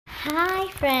Hi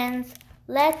friends,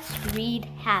 let's read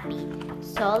happy.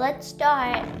 So let's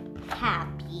start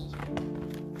happy.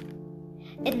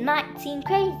 It might seem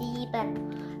crazy,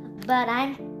 but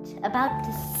I'm about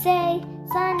to say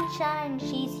sunshine,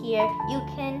 she's here. You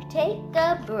can take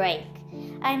a break.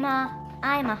 I'm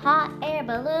a hot air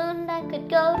balloon that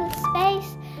could go to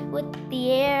space with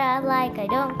the air I like. I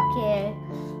don't care,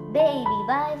 baby,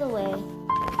 by the way.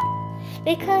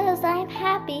 Because I'm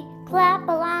happy, clap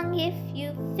along if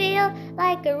you feel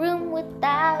like a room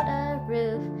without a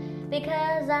roof.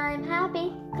 Because I'm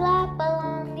happy, clap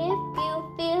along if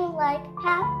you feel like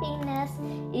happiness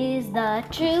is the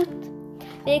truth.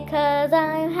 Because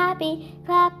I'm happy,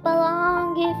 clap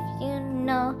along if you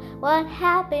know what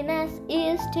happiness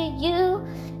is to you.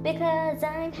 Because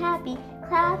I'm happy,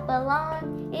 clap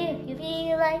along if you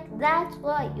feel like that's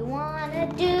what you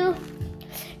wanna do.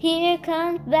 Here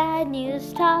comes bad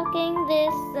news, talking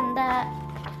this and that.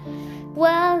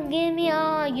 Well, give me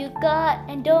all you got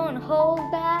and don't hold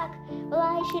back. Well,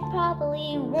 I should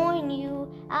probably warn you,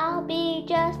 I'll be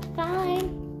just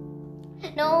fine.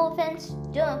 No offense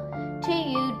to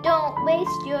you, don't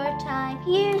waste your time.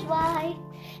 Here's why.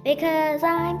 Because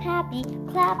I'm happy,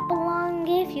 clap along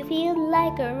if you feel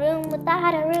like a room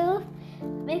without a roof.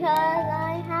 Because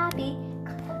I'm happy,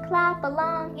 clap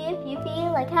along if you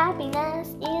feel like happiness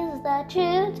is the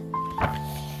truth.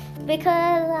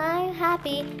 Because I'm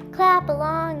happy, clap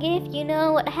along if you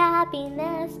know what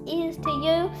happiness is to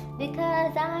you.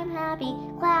 Because I'm happy,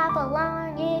 clap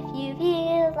along if you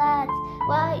feel that's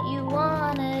what you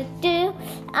wanna do.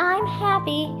 I'm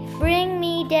happy, bring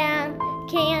me down.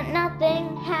 Can't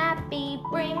nothing happy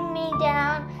bring me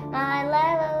down. My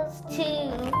level's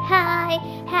too high.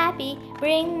 Happy,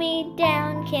 bring me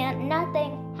down. Can't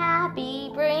nothing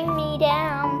happy bring me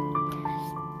down.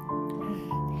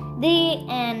 The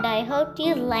end. I hope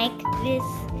you like this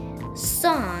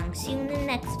song. See you in the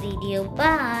next video.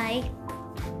 Bye.